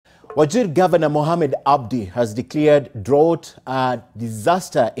Wajir Governor Mohamed Abdi has declared drought a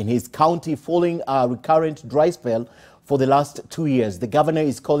disaster in his county following a recurrent dry spell for the last 2 years. The governor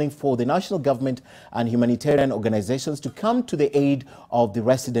is calling for the national government and humanitarian organizations to come to the aid of the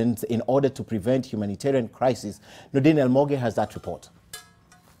residents in order to prevent humanitarian crisis. Nudin Elmoge has that report.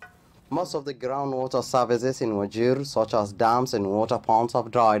 Most of the groundwater services in Wajir, such as dams and water ponds,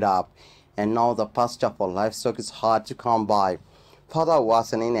 have dried up, and now the pasture for livestock is hard to come by, further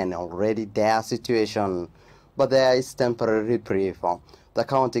worsening an already dire situation. But there is temporary reprieve. The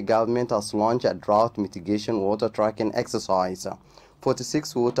county government has launched a drought mitigation water tracking exercise.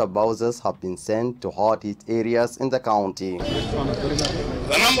 46 water bowsers have been sent to hard-hit areas in the county.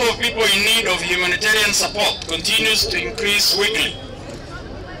 The number of people in need of humanitarian support continues to increase weekly.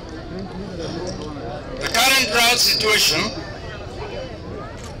 The current drought situation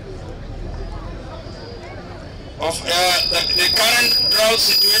of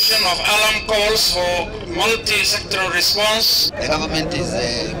alarm calls for multi-sectoral response. The government is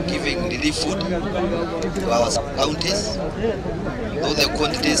giving relief food to our counties, though the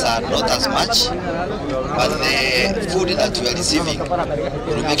quantities are not as much, but the food that we are receiving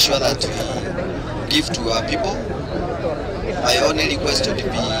will make sure that we give to our people. My only request would be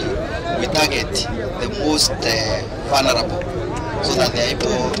we target the most vulnerable so that they are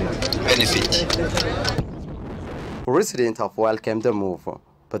able to benefit. Residents have welcomed the move,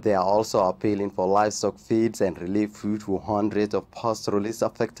 but they are also appealing for livestock feeds and relief food for hundreds of pastoralists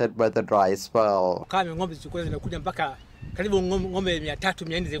affected by the dry spell. Ng'ombe zilikuwa zinakuja mpaka karibu ng'ombe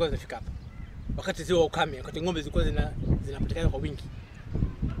 300-400 zilikuwa zinafika hapa. Wakati sio ukame, wakati ng'ombe zilikuwa zinapatikana kwa wingi.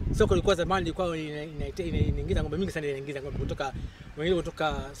 Soko ilikuwa zamani ilikuwa inaingiza ng'ombe mingi sana, inaingiza ng'ombe kutoka wengine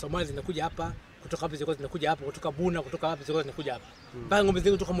kutoka Somalia zinakuja hapa, kutoka hapa zilikuwa zinakuja hapa, kutoka Buna, kutoka hapa zilikuwa zinakuja hapa. Mpaka ng'ombe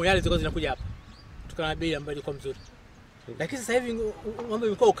zingine kutoka Moyale zilikuwa zinakuja hapa. Tukana bei ambayo ilikuwa mzuri. Lakini sasa hivi ng'ombe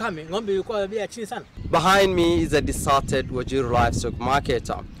ilikuwa ukame, ng'ombe ilikuwa bei chini sana. Behind me is a deserted Wajir livestock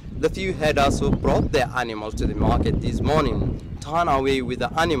market. The few herders who brought their animals to the market this morning turned away with the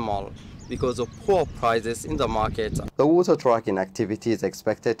animal because of poor prices in the market. The water tracking activity is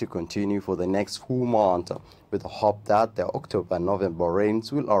expected to continue for the next few months, with the hope that the October-November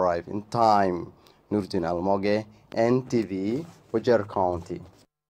rains will arrive in time. Nurdin Almoge, NTV, Wajir County.